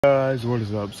Guys, what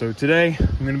is up? So today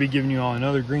I'm going to be giving you all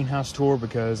another greenhouse tour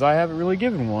because I haven't really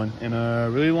given one in a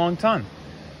really long time.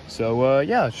 So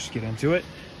yeah, let's just get into it.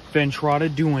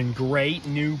 Ventrata doing great.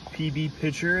 New PB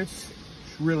pitcher. It's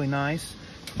really nice,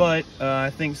 but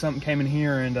I think something came in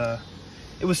here and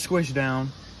it was squished down.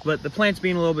 But the plant's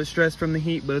being a little bit stressed from the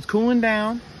heat, but it's cooling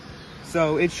down,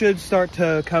 so it should start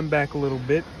to come back a little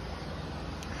bit.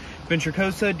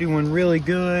 Ventricosa doing really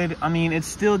good. I mean, it's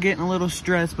still getting a little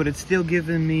stressed, but it's still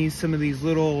giving me some of these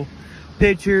little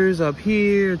pictures up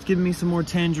here. It's giving me some more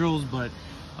tendrils, but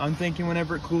I'm thinking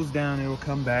whenever it cools down, it'll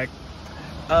come back.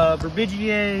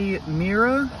 Verbigiae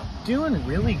Mira doing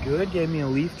really good. Gave me a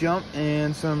leaf jump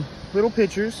and some little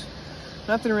pictures.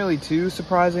 Nothing really too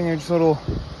surprising. They're just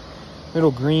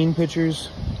little green pictures,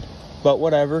 but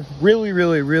whatever. Really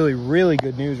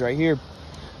good news right here.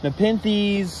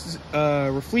 Nepenthes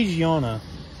Rafflesiana.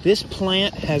 This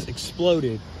plant has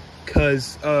exploded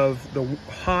because of the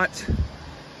hot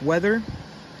weather,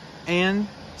 and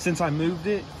since I moved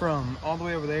it from all the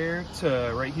way over there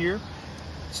to right here,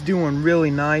 it's doing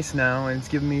really nice now, and it's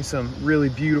giving me some really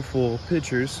beautiful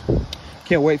pictures.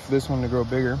 Can't wait for this one to grow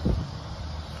bigger.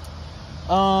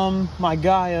 My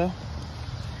Gaia,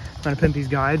 my Nepenthes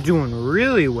Gaia, doing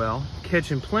really well,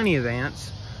 catching plenty of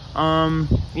ants.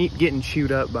 Getting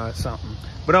chewed up by something,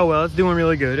 but oh well, it's doing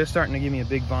really good. It's starting to give me a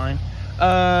big vine.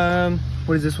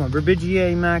 What is this one?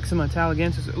 Verbigiae Maxima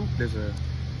Italigensis. Ooh, there's a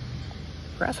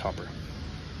grasshopper.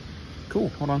 Cool,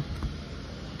 hold on.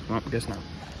 Well, I guess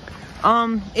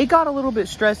not. It got a little bit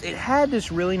stressed. It had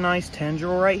this really nice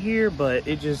tendril right here, but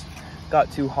it just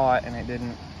got too hot and it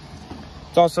didn't.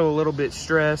 It's also a little bit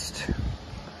stressed,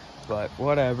 but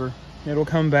whatever. It'll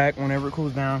come back whenever it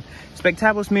cools down.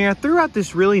 Spectabular Mira, threw out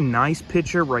this really nice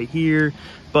picture right here,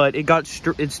 but it's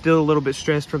still a little bit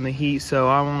stressed from the heat, so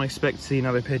I won't expect to see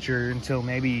another picture until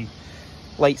maybe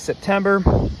late September.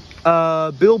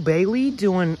 Bill Bailey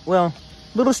doing, well,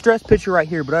 little stressed picture right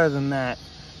here, but other than that,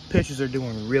 pictures are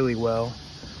doing really well.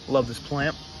 Love this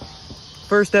plant.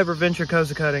 First ever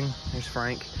Ventricosa cutting. There's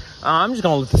Frank. I'm just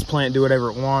gonna let this plant do whatever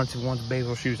it wants. If it wants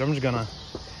basil shoots, I'm just gonna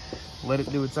let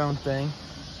it do its own thing.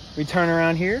 We turn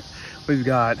around here, we've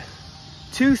got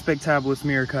two Spectabular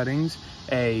Mira cuttings,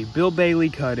 a Bill Bailey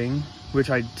cutting, which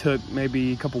I took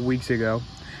maybe a couple weeks ago.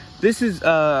 This is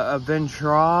a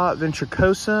Ventrata,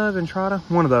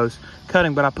 one of those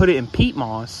cutting, but I put it in peat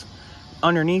moss.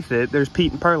 Underneath it, there's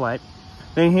peat and perlite.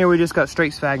 Then here we just got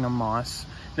straight sphagnum moss.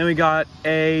 Then we got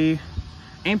a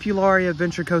Ampullaria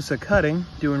Ventricosa cutting,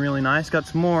 doing really nice. Got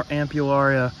some more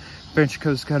Ampullaria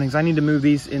Ventricosa cuttings. I need to move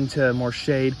these into more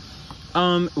shade.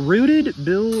 Rooted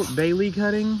Bill Bailey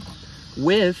cutting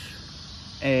with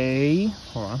a,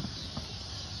 hold on,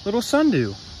 little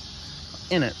sundew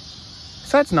in it.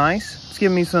 So that's nice. It's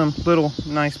giving me some little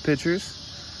nice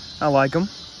pictures. I like them.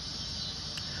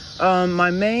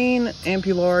 My main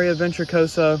Ampullaria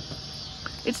Ventricosa,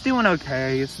 it's doing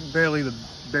okay. It's barely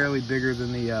bigger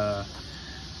than the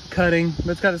cutting, but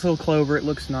it's got this little clover. It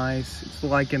looks nice. It's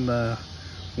like in the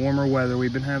warmer weather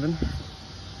we've been having.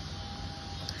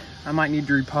 I might need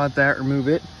to repot that or move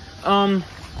it.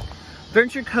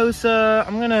 Ventricosa,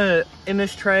 I'm gonna, in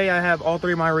this tray, I have all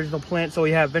three of my original plants. So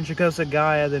we have Ventricosa,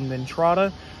 Gaia, then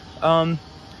Ventrata.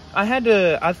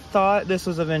 I thought this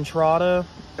was a Ventrata,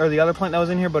 or the other plant that was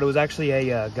in here, but it was actually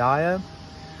a Gaia.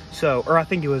 So, or I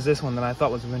think it was this one that I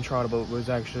thought was a Ventrata, but it was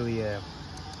actually a,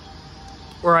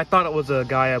 or I thought it was a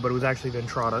Gaia, but it was actually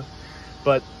Ventrata.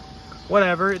 But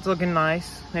whatever, it's looking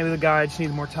nice. Maybe the Gaia just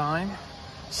needs more time.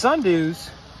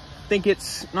 Sundews, I think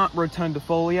it's not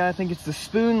rotundifolia, I think it's the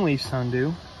spoon leaf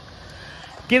sundew.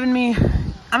 Giving me,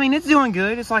 I mean, it's doing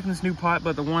good. It's like in this new pot,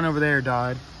 but the one over there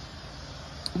died.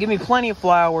 Give me plenty of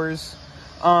flowers.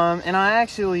 And I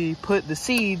actually put the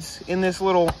seeds in this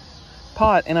little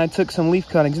pot, and I took some leaf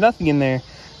cuttings, nothing in there.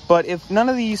 But if none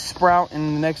of these sprout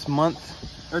in the next month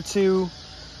or two,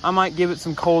 I might give it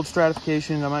some cold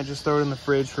stratification. I might just throw it in the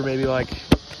fridge for maybe like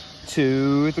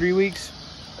 2 or 3 weeks.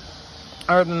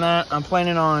 Other than that, I'm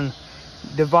planning on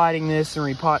dividing this and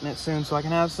repotting it soon so I can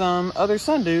have some other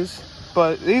sundews.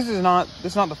 But it's not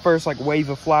the first like wave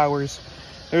of flowers.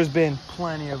 There's been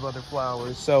plenty of other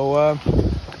flowers. So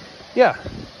yeah,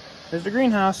 there's the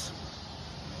greenhouse.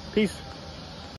 Peace.